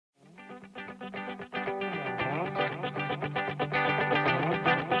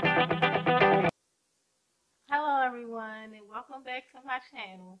welcome back to my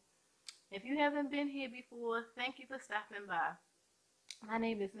channel. If you haven't been here before, thank you for stopping by. My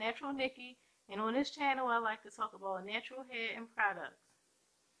name is Natural Nikki, and on this channel I like to talk about natural hair and products.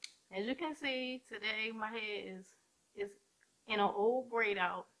 As you can see, today my hair is in an old braid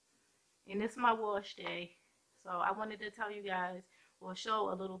out, and it's my wash day. So I wanted to tell you guys, or show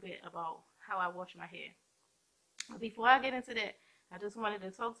a little bit about how I wash my hair. But before I get into that, I just wanted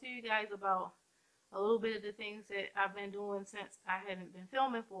to talk to you guys about a little bit of the things that I've been doing since I hadn't been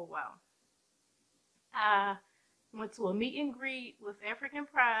filming for a while. I went to a meet and greet with African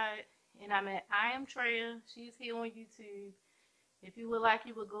Pride, and I met I Am Treya. She's here on YouTube. If you would like,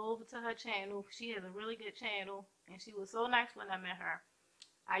 you would go over to her channel. She has a really good channel, and she was so nice when I met her.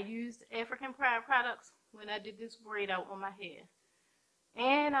 I used African Pride products when I did this braid out on my hair.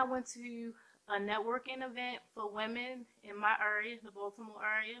 And I went to a networking event for women in my area, the Baltimore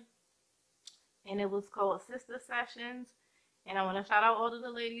area. And it was called Sister Sessions. And I want to shout out all of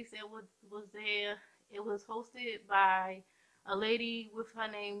the ladies that was there. It was hosted by a lady with her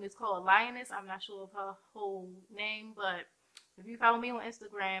name is called Lioness. I'm not sure of her whole name, but if you follow me on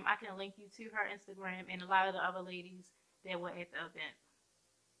Instagram, I can link you to her Instagram and a lot of the other ladies that were at the event.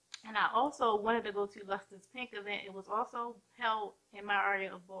 And I also wanted to go to Luster's Pink event. It was also held in my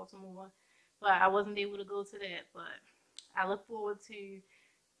area of Baltimore, but I wasn't able to go to that. But I look forward to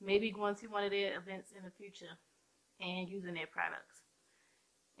maybe going to one of their events in the future and using their products.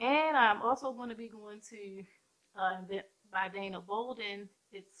 And I'm also going to be going to an event by Dana Bolden.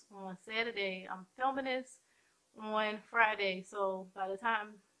 It's on Saturday. I'm filming this on Friday, so by the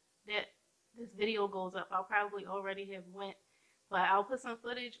time that this video goes up, I'll probably already have went. But I'll put some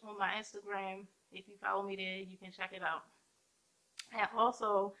footage on my Instagram. If you follow me there, you can check it out. And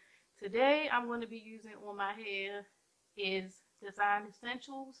also, today I'm going to be using on my hair is Design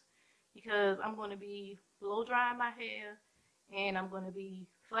Essentials, because I'm going to be blow drying my hair and I'm going to be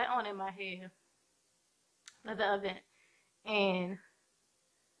flat ironing my hair for the event. And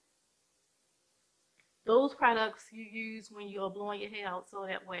those products you use when you're blowing your hair out, so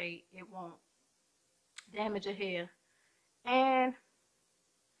that way it won't damage your hair. And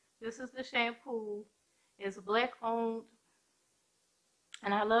this is the shampoo. It's black owned,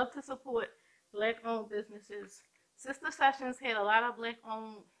 and I love to support black owned businesses. Sister Sessions had a lot of black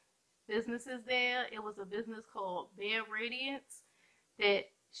owned businesses there. It was a business called Bare Radiance that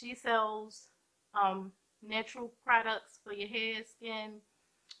she sells natural products for your hair, skin,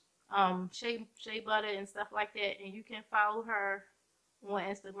 shea butter and stuff like that. And you can follow her on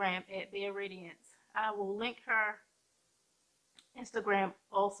Instagram at Bare Radiance. I will link her Instagram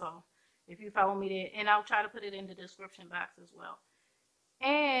also if you follow me there, and I'll try to put it in the description box as well.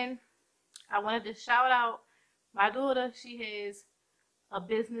 And I wanted to shout out my daughter. She has a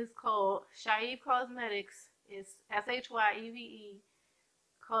business called Shaib Cosmetics. It's SHYEVE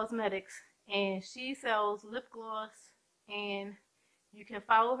Cosmetics, and she sells lip gloss, and you can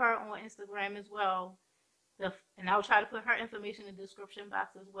follow her on Instagram as well. And I'll try to put her information in the description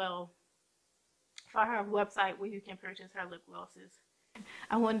box as well for her website where you can purchase her lip glosses.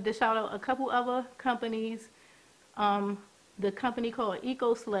 I wanted to shout out a couple other companies. The company called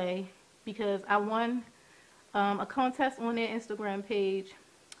Eco Slay, because I won a contest on their Instagram page.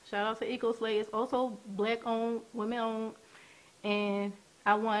 Shout out to Eco Slay. It's also black owned, women owned, and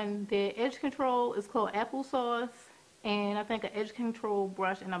I won their edge control. It's called Applesauce, and I think an edge control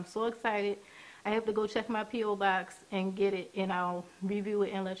brush, and I'm so excited. I have to go check my P.O. box and get it, and I'll review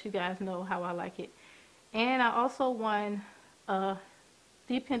it and let you guys know how I like it. And I also won a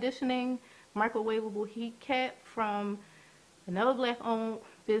deep conditioning microwavable heat cap from another black owned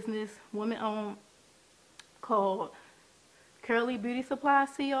business, woman owned, called Curly Beauty Supply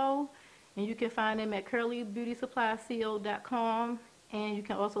CO, and you can find them at curlybeautysupplyco.com, and you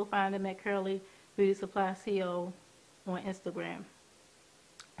can also find them at Curly Beauty Supply CO on Instagram.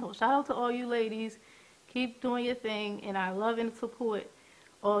 So shout out to all you ladies. Keep doing your thing, and I love and support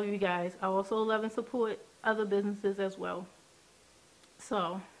all of you guys. I also love and support other businesses as well.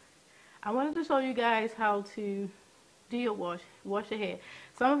 So I wanted to show you guys how to do your wash your hair.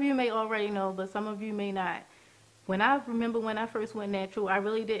 Some of you may already know, but some of you may not. When I first went natural, I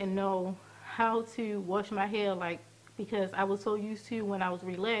really didn't know how to wash my hair, because I was so used to, when I was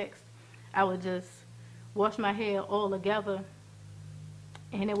relaxed, I would just wash my hair all together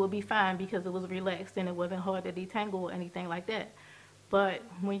and it would be fine because it was relaxed and it wasn't hard to detangle or anything like that. But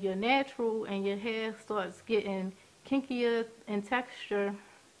when you're natural and your hair starts getting kinkier in texture,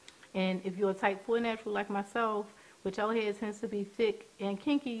 and if you're a type 4 natural like myself, which your hair tends to be thick and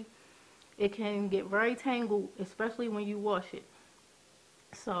kinky, it can get very tangled, especially when you wash it.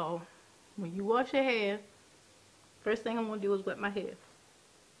 So when you wash your hair, First thing I'm going to do is wet my hair.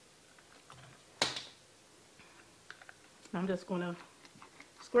 I'm just going to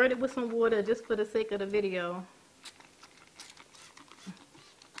squirt it with some water just for the sake of the video.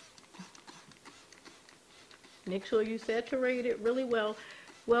 Make sure you saturate it really well.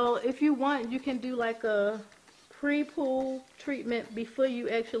 Well, if you want, you can do like a pre-pool treatment before you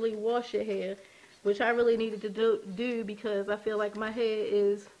actually wash your hair, which I really needed to do because I feel like my hair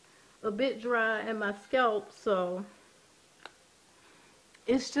is a bit dry and my scalp, so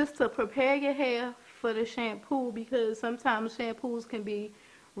it's just to prepare your hair for the shampoo, because sometimes shampoos can be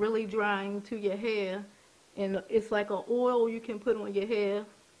really drying to your hair, and it's like an oil you can put on your hair.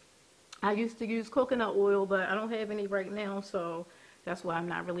 I used to use coconut oil, but I don't have any right now, so that's why I'm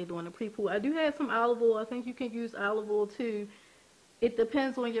not really doing a pre-poo. I do have some olive oil. I think you can use olive oil too. It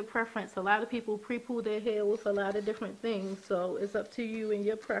depends on your preference. A lot of people pre-poo their hair with a lot of different things, so it's up to you and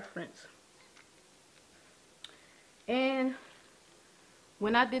your preference. And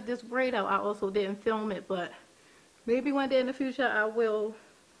when I did this braid out, I also didn't film it, but maybe one day in the future I will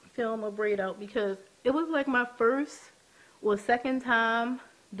film a braid out, because it was like my first or second time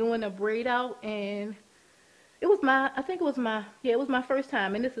doing a braid out, and it was my first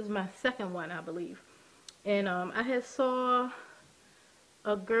time, and this is my second one, I believe. And I had saw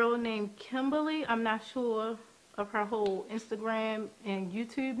a girl named Kimberly. I'm not sure of her whole Instagram and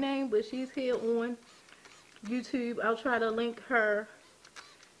YouTube name, but she's here on YouTube. I'll try to link her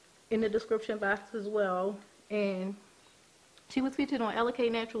in the description box as well. And she was featured on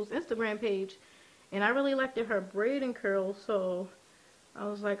LK Naturals Instagram page, and I really liked her braiding curls, so I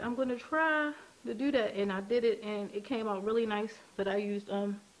was like, I'm gonna try to do that, and I did it, and it came out really nice. But I used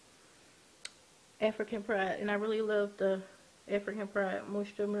African Pride, and I really love the African Pride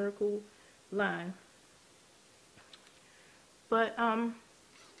Moisture Miracle line. But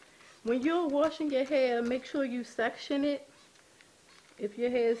when you're washing your hair, make sure you section it if your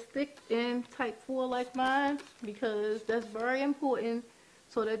hair is thick and type 4 like mine, because that's very important,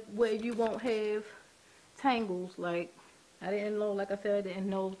 so that way you won't have tangles. Like, I didn't know, like I said, I didn't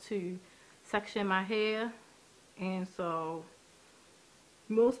know to section my hair, and so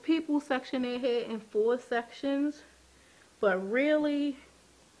most people section their hair in 4 sections, but really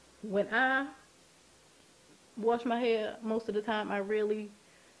when I wash my hair, most of the time I really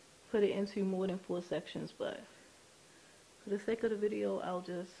put it into more than 4 sections, but for the sake of the video, I'll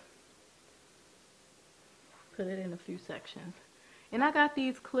just put it in a few sections. And I got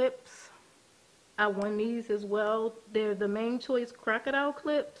these clips. I won these as well. They're the Main Choice crocodile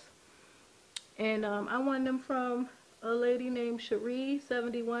clips, and I won them from a lady named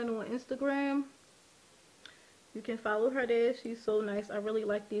Cherie71 on Instagram. You can follow her there. She's so nice. I really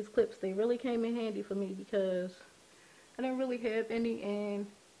like these clips. They really came in handy for me because I didn't really have any, and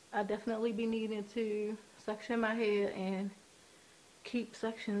I definitely be needing to section my hair and keep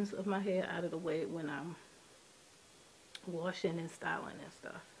sections of my hair out of the way when I'm washing and styling and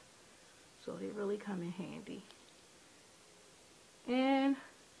stuff. So they really come in handy. And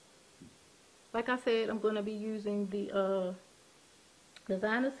like I said, I'm going to be using the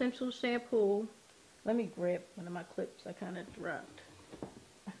Design Essentials shampoo. Let me grab one of my clips I kind of dropped,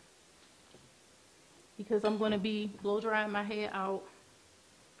 because I'm going to be blow drying my hair out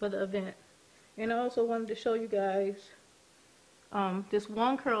for the event. And I also wanted to show you guys this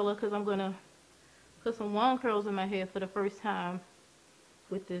wand curler, because I'm going to put some wand curls in my hair for the first time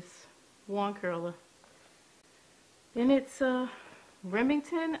with this wand curler. And it's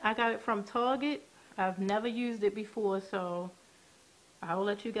Remington. I got it from Target. I've never used it before, so I'll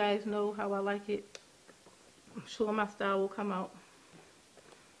let you guys know how I like it. I'm sure my style will come out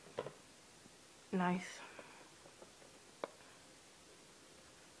nice.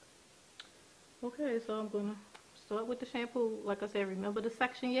 Okay, so I'm gonna start with the shampoo. Like I said, remember to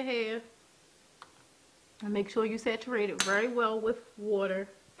section your hair and make sure you saturate it very well with water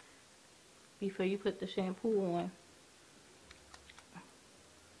before you put the shampoo on,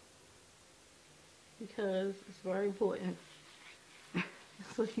 because it's very important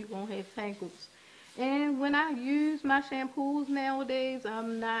so you won't have tangles. And when I use my shampoos nowadays,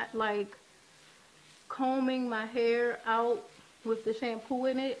 I'm not like combing my hair out with the shampoo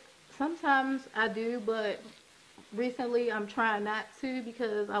in it. Sometimes I do, but recently I'm trying not to,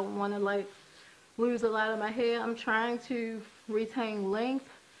 because I want to like lose a lot of my hair. I'm trying to retain length,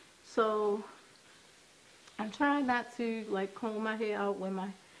 so I'm trying not to like comb my hair out when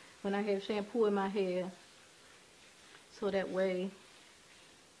I have shampoo in my hair, so that way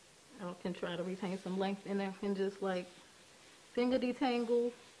I can try to retain some length, and I can just like finger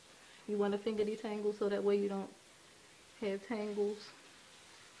detangle. You want to finger detangle so that way you don't have tangles.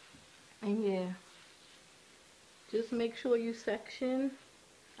 And yeah, just make sure you section.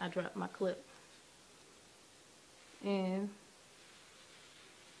 I dropped my clip. And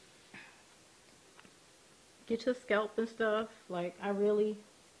get your scalp and stuff. Like, I really,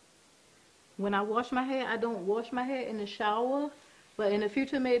 when I wash my hair, I don't wash my hair in the shower. But in the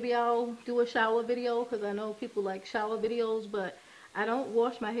future, maybe I'll do a shower video, because I know people like shower videos. But I don't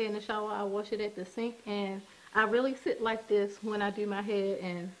wash my hair in the shower. I wash it at the sink. And I really sit like this when I do my hair.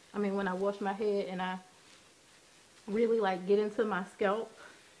 And I mean, when I wash my hair, and I really like get into my scalp.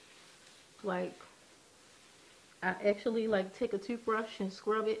 Like, I actually like take a toothbrush and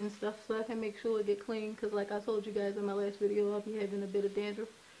scrub it and stuff so I can make sure it get clean. Because like I told you guys in my last video, I'll be having a bit of dandruff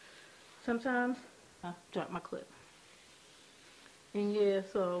sometimes. I dropped my clip. And yeah,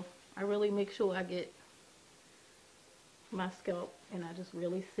 so I really make sure I get my scalp, and I just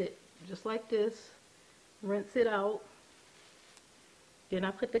really sit just like this, rinse it out, then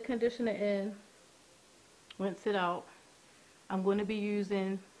I put the conditioner in, rinse it out. I'm going to be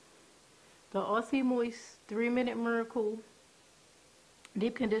using the Aussie Moist 3-Minute Miracle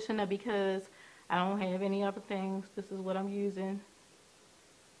Deep Conditioner because I don't have any other things. This is what I'm using.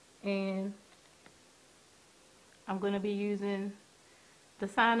 And I'm going to be using the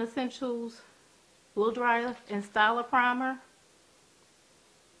Sign Essentials Blow Dryer and Styler Primer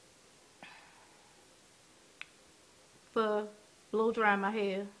for blow dry my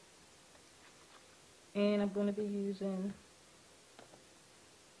hair. And I'm going to be using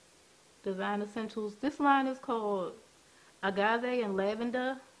Design Essentials. This line is called Agave and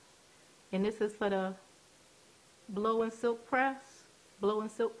Lavender, and this is for the Blow and Silk Press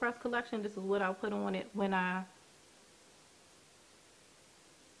collection. This is what I'll put on it when I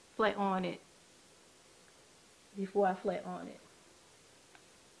flat on it, before I flat on it.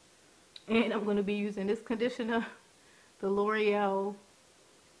 And I'm going to be using this conditioner, the L'Oreal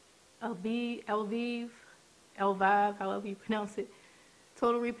Elvive, however you pronounce it,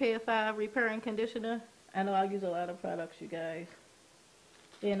 Total Repair 5 Repair and Conditioner. I know I use a lot of products, you guys.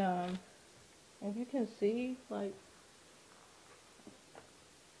 And if you can see, like,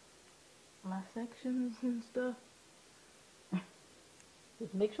 my sections and stuff,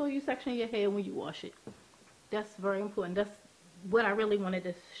 just make sure you section your hair when you wash it. That's very important. That's what I really wanted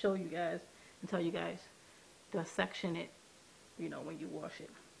to show you guys and tell you guys, to section it, you know, when you wash it.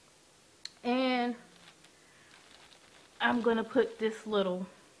 And I'm gonna put this little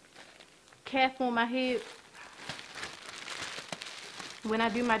cap on my head when I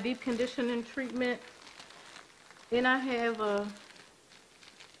do my deep conditioning treatment. And I have a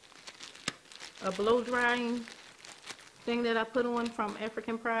blow drying thing that I put on from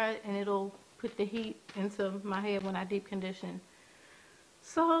African Pride, and it'll put the heat into my hair when I deep condition.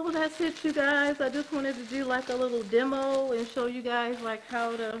 So that's it, you guys. I just wanted to do like a little demo and show you guys like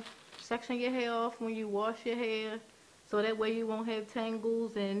how to section your hair off when you wash your hair, so that way you won't have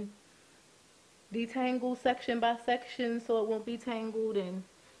tangles, and detangle section by section so it won't be tangled. And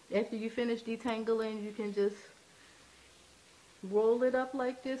after you finish detangling, you can just roll it up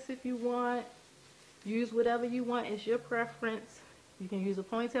like this if you want. Use whatever you want, it's your preference. You can use a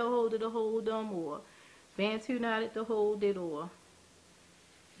ponytail holder to hold them, or bantu knotted to hold it, or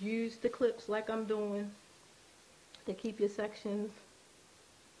use the clips like I'm doing to keep your sections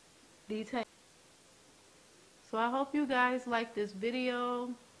detailed. So I hope you guys like this video.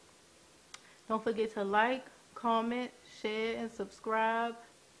 Don't forget to like, comment, share, and subscribe.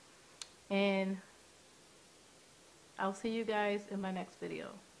 And I'll see you guys in my next video.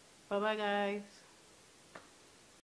 Bye bye, guys.